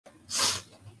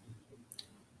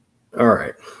All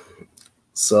right.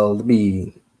 So let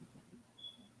me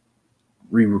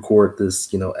re-record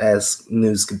this, as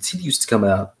news continues to come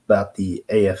out about the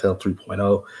AFL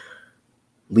 3.0.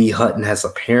 Lee Hutton has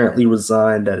apparently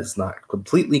resigned. That is not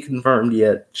completely confirmed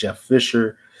yet. Jeff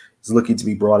Fisher is looking to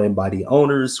be brought in by the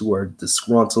owners, who are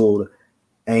disgruntled,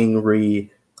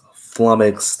 angry,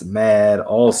 flummoxed, mad,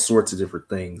 all sorts of different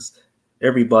things.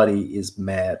 Everybody is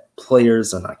mad.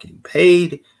 Players are not getting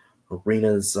paid.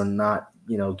 Arenas are not,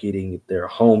 getting their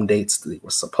home dates that they were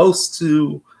supposed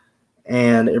to.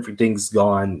 And everything's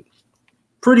gone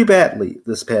pretty badly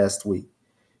this past week.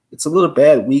 It's a little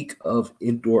bad week of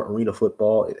indoor arena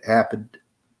football. It happened.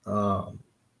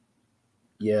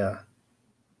 Yeah.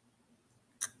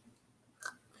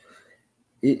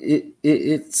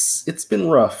 It's been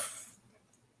rough.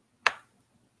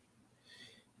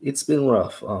 It's been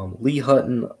rough. Lee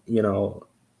Hutton,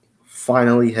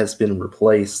 finally has been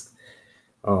replaced.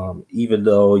 Even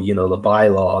though, the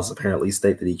bylaws apparently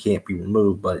state that he can't be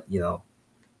removed, but,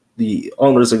 the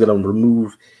owners are going to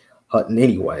remove Hutton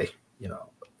anyway,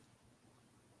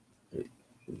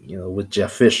 with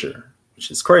Jeff Fisher, which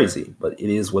is crazy, but it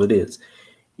is what it is.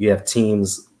 You have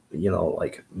teams,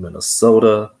 like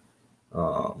Minnesota,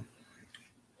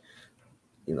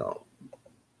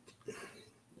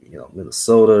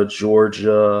 Minnesota,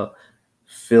 Georgia,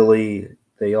 Philly,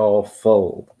 they all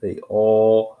fold. They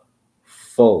all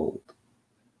fold.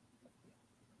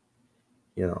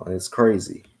 It's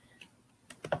crazy.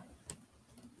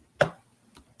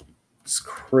 It's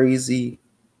crazy,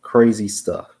 crazy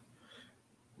stuff.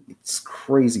 It's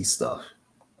crazy stuff.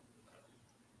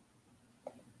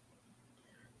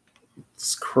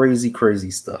 It's crazy, crazy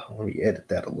stuff. Let me edit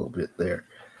that a little bit there.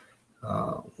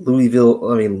 Louisiana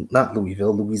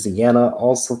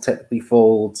also technically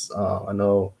folds. I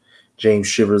know James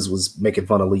Shivers was making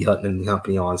fun of Lee Hutton and the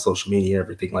company on social media and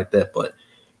everything like that, but,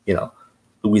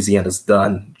 Louisiana's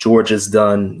done. Georgia's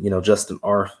done. Justin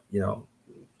Arth,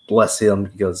 bless him,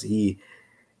 because he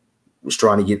was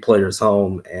trying to get players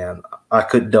home, and I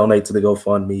couldn't donate to the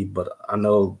GoFundMe, but I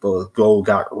know the goal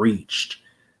got reached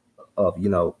of,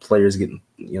 players getting,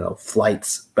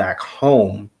 flights back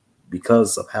home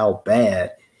because of how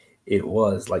bad it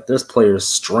was. Like, there's players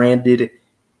stranded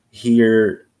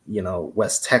here.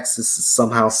 West Texas is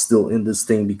somehow still in this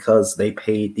thing because they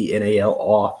paid the NAL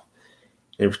off.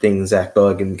 Everything Zach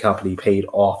Bug and company paid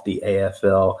off the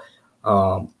AFL.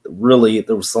 Really,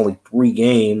 there was only 3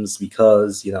 games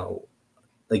because,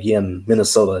 again,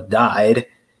 Minnesota died,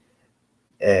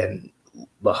 and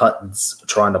the Huttons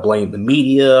trying to blame the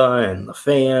media and the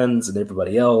fans and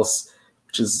everybody else,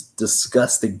 which is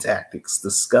disgusting tactics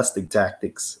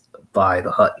by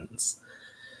the Huttons.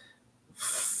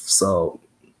 So,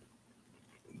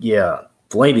 yeah,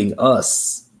 blaming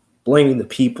us, blaming the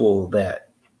people that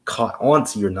caught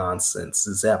onto your nonsense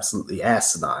is absolutely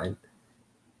asinine.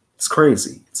 It's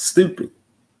crazy. It's stupid.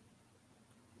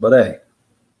 But hey,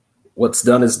 what's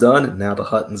done is done, and now the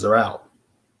Huttons are out.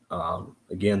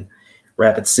 Again,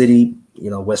 Rapid City,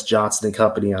 Wes Johnson and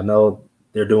company, I know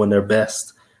they're doing their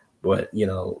best, but,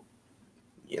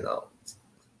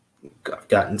 I've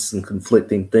gotten some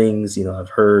conflicting things. I've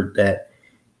heard that,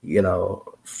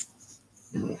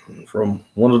 from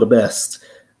one of the best,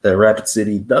 that Rapid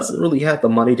City doesn't really have the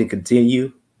money to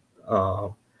continue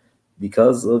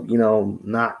because of,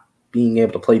 not being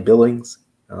able to play Billings.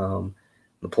 The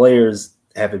players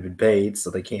haven't been paid, so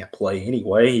they can't play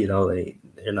anyway.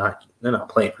 They're not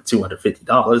playing for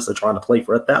 $250. They're trying to play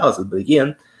for $1,000. But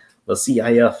again, the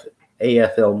CIF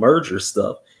AFL merger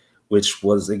stuff, which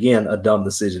was again a dumb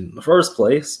decision in the first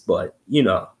place, but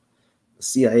the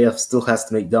CIF still has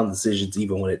to make dumb decisions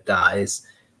even when it dies.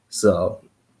 So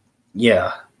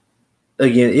yeah,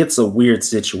 again, it's a weird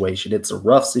situation. It's a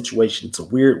rough situation. It's a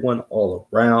weird one all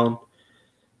around.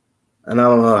 And I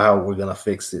don't know how we're going to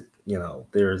fix it.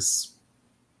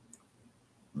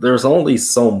 There's only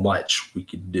so much we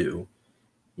can do.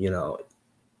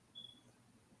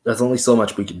 There's only so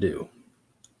much we can do.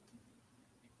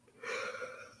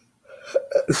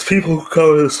 As people who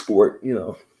cover the sport,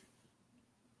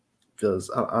 because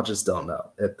I just don't know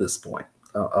at this point.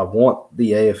 I want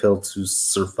the AFL to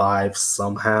survive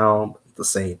somehow. At the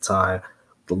same time,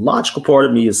 the logical part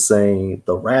of me is saying,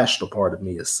 the rational part of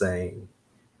me is saying,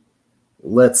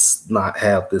 let's not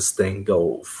have this thing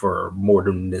go for more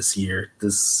than this year.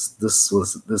 This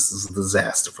is a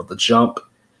disaster from the jump.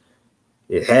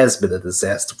 It has been a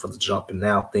disaster from the jump, and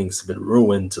now things have been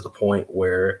ruined to the point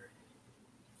where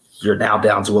you're now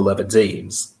down to 11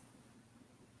 teams.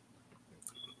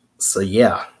 So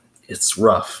yeah, it's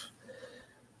rough.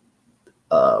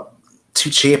 2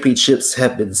 championships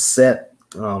have been set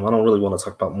I don't really want to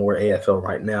talk about more AFL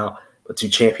right now, but 2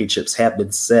 championships have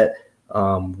been set.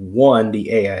 One, the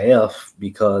AIF,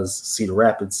 because Cedar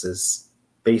Rapids has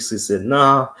basically said,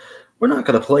 nah, we're not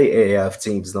going to play AIF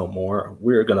teams no more.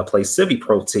 We're going to play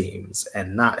semi-pro teams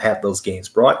and not have those games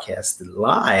broadcast and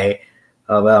lie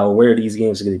about where these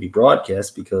games are going to be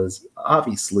broadcast, because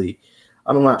obviously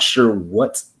I'm not sure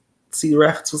what Cedar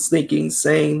Rapids was thinking,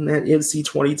 saying that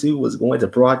MC22 was going to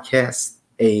broadcast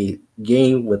a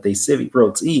game with a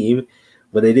semi-pro team,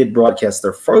 but they did broadcast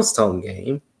their first home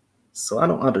game. So I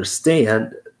don't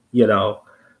understand,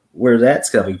 where that's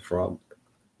coming from.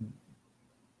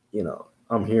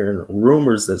 I'm hearing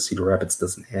rumors that Cedar Rapids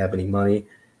doesn't have any money.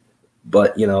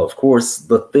 But, of course,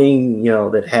 the thing,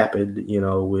 that happened,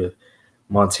 with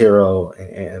Montero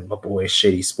and my boy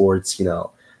Shady Sports,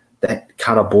 that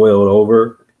kind of boiled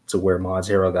over to where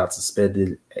Montero got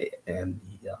suspended, and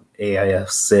the AIF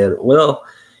said, well,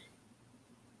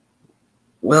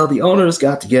 the owners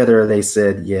got together and they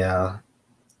said, yeah,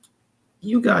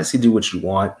 you guys can do what you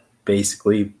want,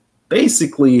 basically.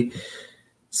 Basically,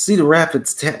 Cedar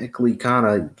Rapids technically kind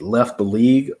of left the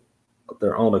league of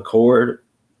their own accord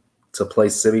to play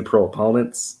semi-pro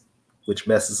opponents, which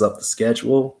messes up the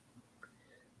schedule.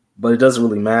 But it doesn't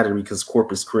really matter because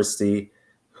Corpus Christi,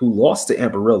 who lost to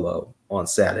Amarillo on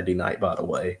Saturday night, by the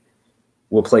way,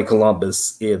 will play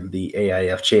Columbus in the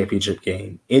AIF championship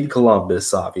game in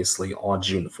Columbus, obviously, on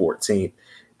June 14th.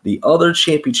 The other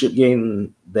championship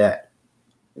game that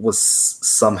was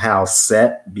somehow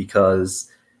set because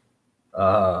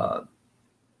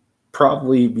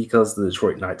probably because the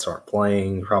Detroit Knights aren't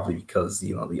playing, probably because,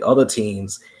 the other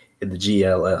teams in the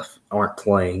GLF aren't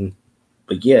playing.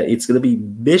 But yeah, it's going to be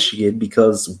Michigan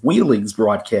because Wheeling's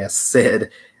broadcast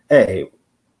said, hey,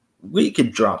 we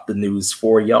can drop the news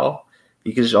for y'all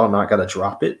because y'all not going to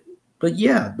drop it. But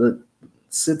yeah,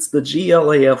 since the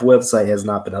GLAF website has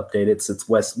not been updated, since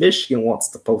West Michigan wants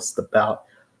to post about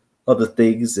other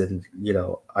things, and,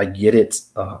 I get it.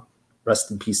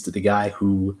 Rest in peace to the guy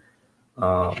who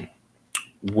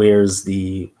wears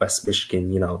the West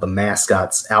Michigan, the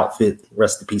mascot's outfit.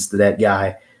 Rest in peace to that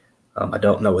guy. I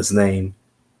don't know his name,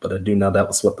 but I do know that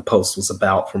was what the post was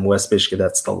about from West Michigan.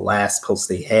 That's the last post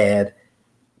they had,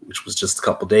 which was just a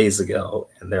couple days ago.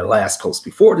 And their last post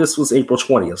before this was April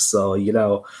 20th. So,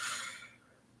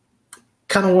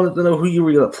 kind of wanted to know who you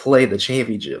were going to play the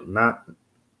championship, not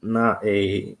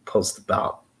a post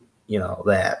about,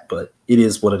 that, but it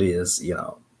is what it is.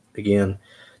 Again,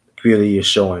 the community is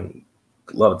showing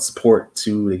love and support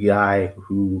to the guy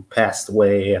who passed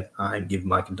away, and I'm giving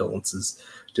my condolences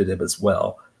to them as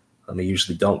well. I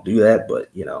usually don't do that, but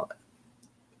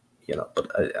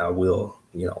but I will,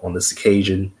 on this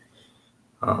occasion,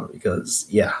 because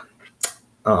yeah.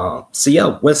 So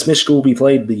yeah, West Michigan will be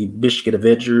playing the Michigan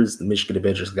Avengers. The Michigan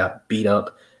Avengers got beat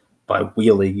up by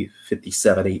Wheeling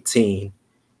 57-18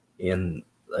 in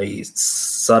a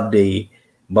Sunday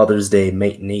Mother's Day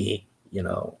matinee.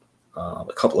 A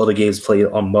couple other games played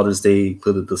on Mother's Day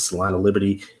included the Salina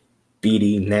Liberty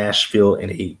beating Nashville in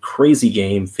a crazy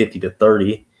game,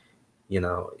 50-30.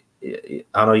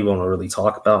 I don't even want to really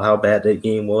talk about how bad that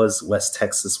game was. West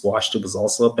Texas Washington was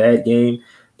also a bad game,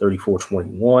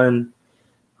 34-21.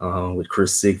 With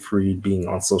Chris Siegfried being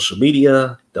on social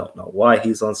media. Don't know why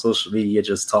he's on social media,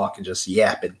 just talking, just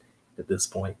yapping at this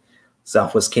point.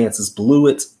 Southwest Kansas blew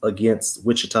it against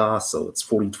Wichita, so it's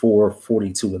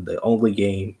 44-42 in the only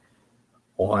game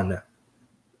on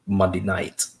Monday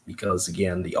night because,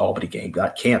 again, the Albany game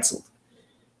got canceled.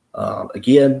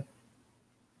 Again,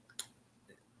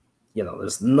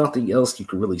 there's nothing else you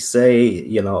could really say,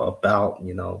 about,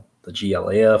 the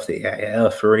GLAF, the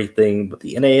AIF, or anything, but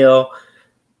the NAL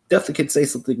definitely could say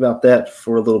something about that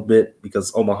for a little bit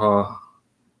because Omaha,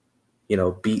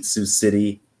 beat Sioux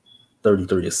City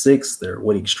 33-6. Their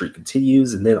winning streak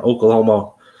continues. And then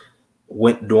Oklahoma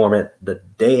went dormant the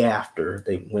day after.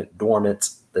 They went dormant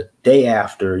the day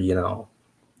after,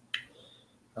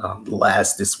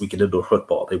 last this weekend of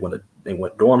football. They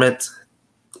went dormant.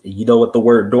 You know what the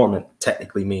word dormant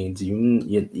technically means.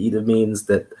 It either means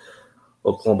that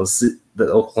Oklahoma,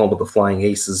 the Flying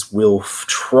Aces, will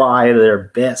try their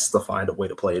best to find a way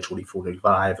to play a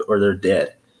 24-25, or they're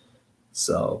dead.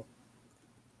 So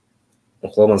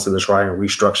Oklahoma's going to try and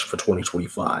restructure for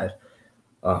 2025.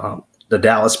 The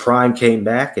Dallas Prime came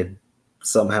back, and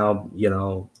somehow,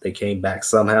 they came back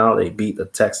somehow. They beat the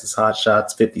Texas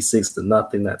Hotshots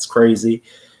 56-0. That's crazy.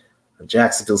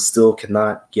 Jacksonville still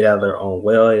cannot get out of their own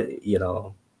well.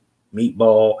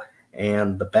 Meatball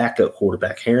and the backup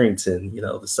quarterback Harrington,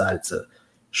 decided to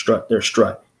strut their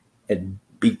strut and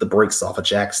beat the brakes off of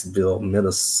Jacksonville.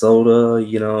 Minnesota,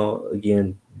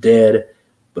 again, dead.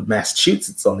 But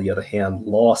Massachusetts, on the other hand,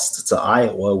 lost to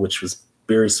Iowa, which was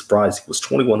very surprising. It was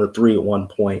 21-3 at one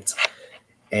point.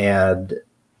 And, it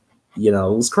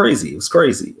was crazy. It was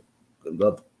crazy.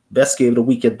 The best game of the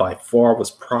weekend by far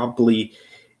was probably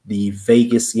the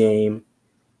Vegas game.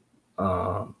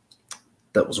 That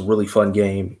was a really fun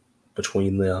game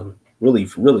between them. Really,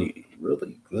 really,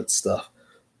 really good stuff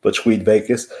between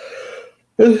Vegas.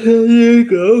 And here you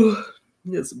go.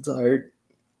 Yes, I'm tired.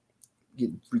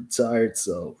 Getting pretty tired,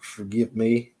 so forgive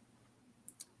me.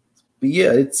 But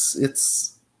yeah,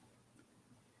 it's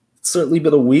certainly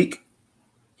been a week.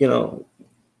 The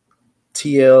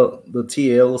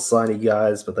TL signing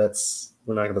guys, but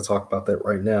we're not going to talk about that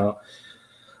right now.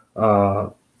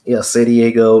 San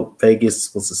Diego,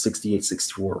 Vegas was a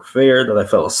 68-64 affair that I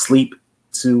fell asleep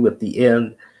to at the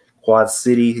end. Quad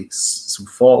City, Sioux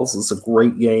Falls was a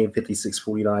great game,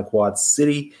 56-49 Quad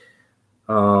City.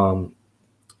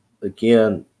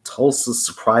 Again, Tulsa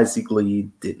surprisingly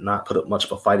did not put up much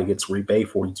of a fight against Green Bay,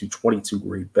 42-22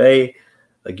 Green Bay.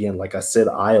 Again, like I said,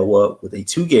 Iowa with a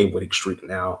 2-game winning streak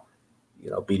now,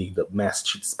 beating the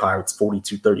Massachusetts Pirates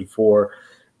 42-34.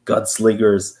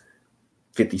 Gunslingers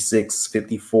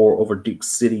 56-54 over Duke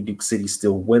City. Duke City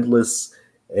still winless.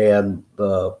 And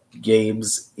the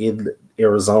games in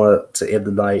Arizona to end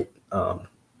the night,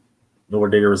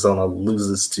 Northern Arizona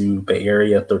loses to Bay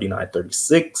Area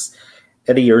 39-36.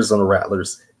 And the Arizona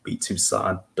Rattlers beat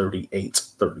Tucson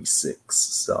 38-36.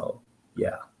 So,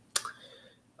 yeah.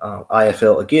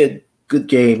 IFL, again, good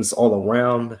games all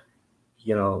around.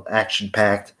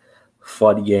 Action-packed,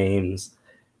 fun games.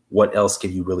 What else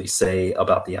can you really say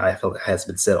about the IFL that has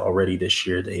been said already this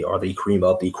year? They are the cream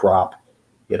of the crop,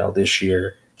 this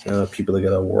year. People are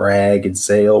going to rag and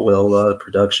say, oh, well,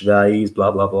 production values, blah,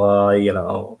 blah, blah,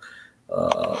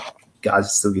 guys are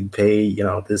still getting paid,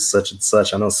 this, such and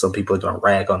such. I know some people are going to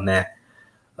rag on that.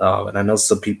 And I know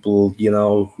some people,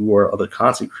 who are other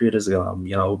content creators,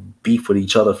 beef with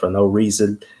each other for no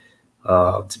reason.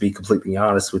 To be completely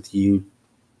honest with you,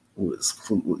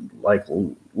 like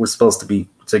we're supposed to be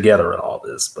together in all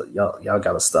this, but y'all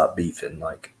got to stop beefing.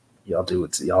 Like y'all do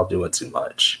it too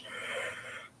much.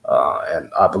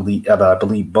 And I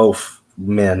believe both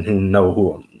men who know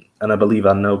who, and I believe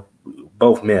I know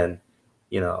both men.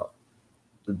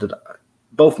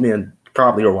 Both men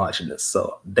probably are watching this,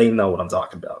 so they know what I'm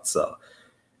talking about. So,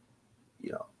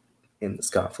 in this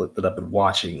conflict that I've been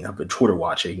Twitter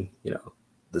watching,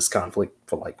 this conflict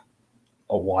for like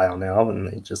a while now,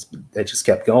 and they just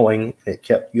kept going. It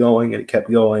kept going, and it kept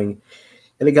going,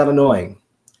 and it got annoying.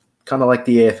 Kind of like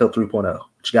the AFL 3.0,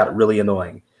 which got really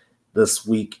annoying. This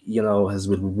week, has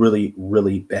been really,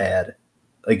 really bad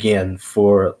again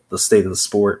for the state of the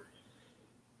sport.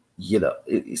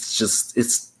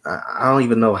 I don't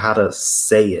even know how to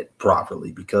say it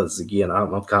properly because, again, I'm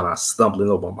kind of stumbling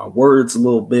over my words a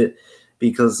little bit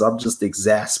because I'm just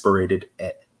exasperated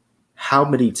at how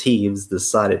many teams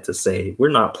decided to say, we're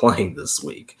not playing this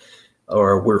week,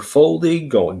 or we're folding,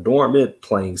 going dormant,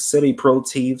 playing semi-pro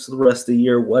teams for the rest of the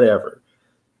year, whatever.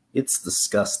 It's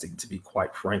disgusting, to be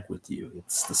quite frank with you.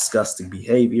 It's disgusting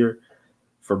behavior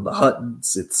from the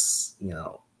Huttons. It's,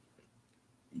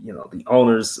 the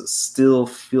owners I still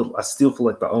feel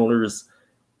like the owners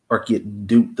are getting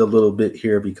duped a little bit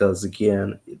here because,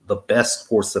 again, the best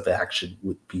course of action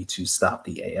would be to stop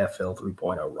the AFL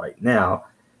 3.0 right now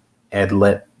and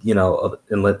let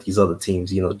these other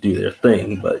teams, do their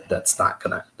thing. But that's not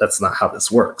how this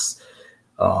works.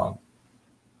 Like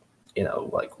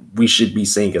we should be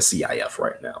seeing a CIF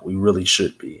right now. We really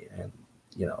should be. And,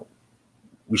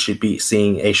 we should be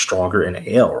seeing a stronger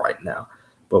NAL right now.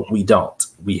 But we don't.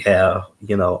 We have,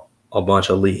 a bunch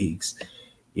of leagues,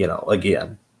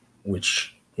 again,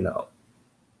 which, I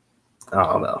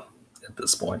don't know at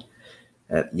this point.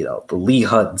 And, the Lee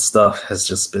Hutton stuff has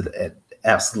just been an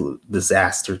absolute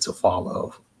disaster to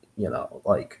follow.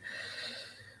 I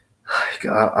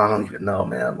don't even know,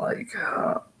 man. Like,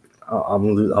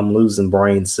 I'm losing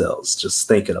brain cells just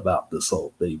thinking about this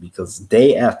whole thing because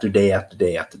day after day after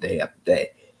day after day after day,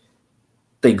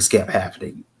 things kept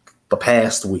happening. The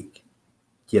past week,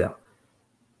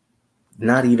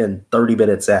 not even 30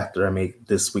 minutes after I made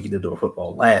this week into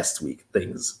football last week,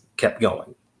 things kept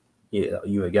going.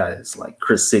 You had guys like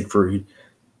Chris Siegfried,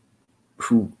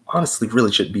 who honestly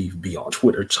really should be on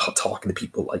Twitter talking to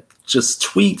people. Like, just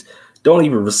tweet. Don't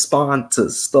even respond to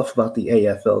stuff about the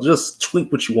AFL. Just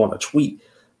tweet what you want to tweet.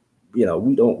 We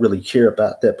don't really care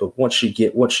about that. But once you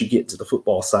get to the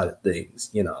football side of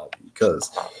things, because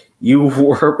you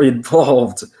were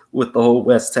involved with the whole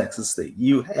West Texas thing.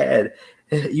 You had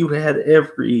you had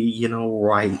every,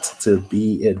 right to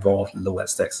be involved in the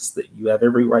West Texas thing. You have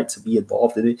every right to be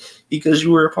involved in it because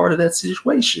you were a part of that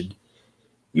situation.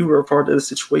 You were a part of the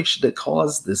situation that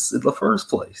caused this in the first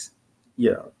place.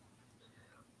 Yeah.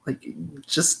 Like,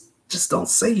 just don't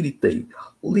say anything.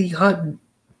 Lee Hutton,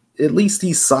 at least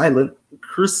he's silent.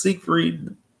 Chris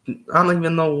Siegfried, I don't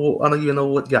even know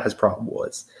what guy's problem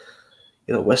was.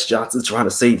 Wes Johnson's trying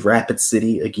to save Rapid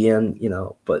City again,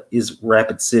 but is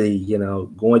Rapid City,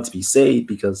 going to be saved?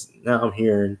 Because now I'm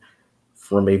hearing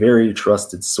from a very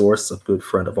trusted source, a good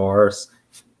friend of ours,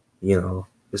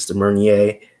 Mr.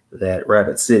 Meunier, that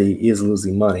Rapid City is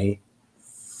losing money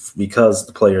because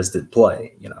the players didn't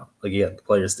play. Again, the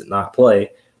players did not play.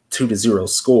 2-0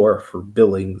 score for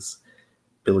Billings.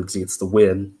 Billings gets the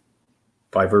win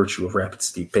by virtue of Rapid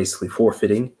City basically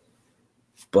forfeiting.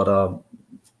 But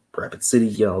Rapid City,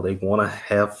 they want to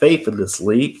have faith in this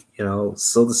league.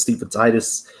 So does Stephen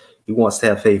Titus. He wants to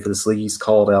have faith in this league. He's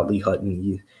called out Lee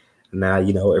Hutton. Now,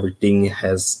 everything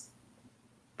has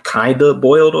kind of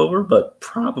boiled over, but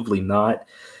probably not.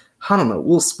 I don't know.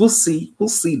 We'll see. We'll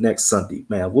see next Sunday,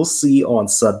 man. We'll see on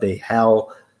Sunday how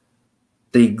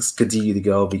things continue to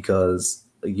go because,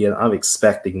 again, I'm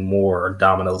expecting more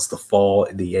dominoes to fall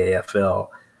in the AFL.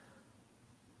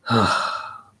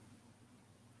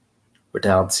 We're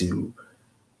down to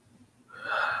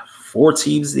 4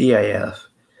 teams in the AF.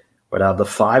 We're down to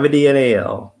 5 in the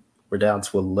NAL. We're down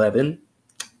to 11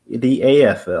 in the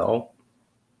AFL.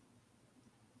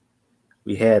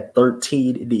 We had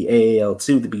 13 in the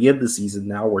AAL2 to begin the season.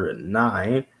 Now we're at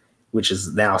 9, which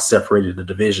is now separated the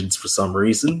divisions for some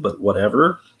reason, but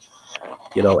whatever.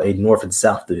 A North and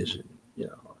South division.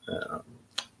 The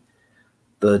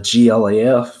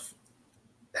GLAF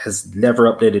has never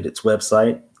updated its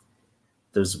website.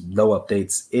 There's no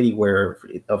updates anywhere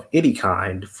of any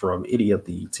kind from any of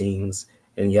the teams,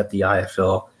 and yet the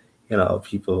IFL,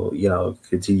 people,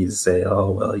 continue to say,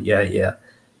 oh, well, yeah,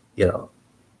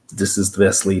 this is the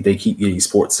best league. They keep getting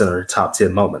Sports Center top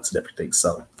 10 moments and everything.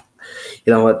 So,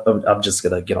 you know what? I'm just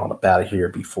going to get on about it here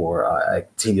before I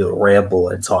continue to ramble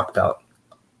and talk about,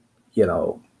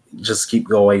 just keep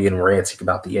going and ranting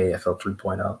about the AFL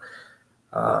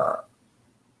 3.0.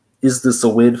 Is this a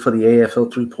win for the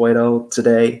AFL 3.0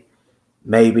 today?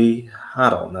 Maybe. I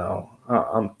don't know.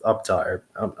 I'm tired.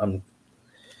 I'll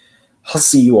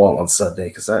see you all on Sunday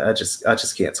because I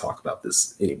just can't talk about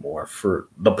this anymore for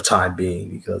the time being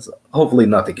because hopefully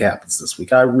nothing happens this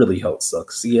week. I really hope so.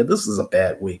 Because, yeah, this is a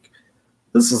bad week.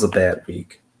 This is a bad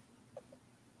week.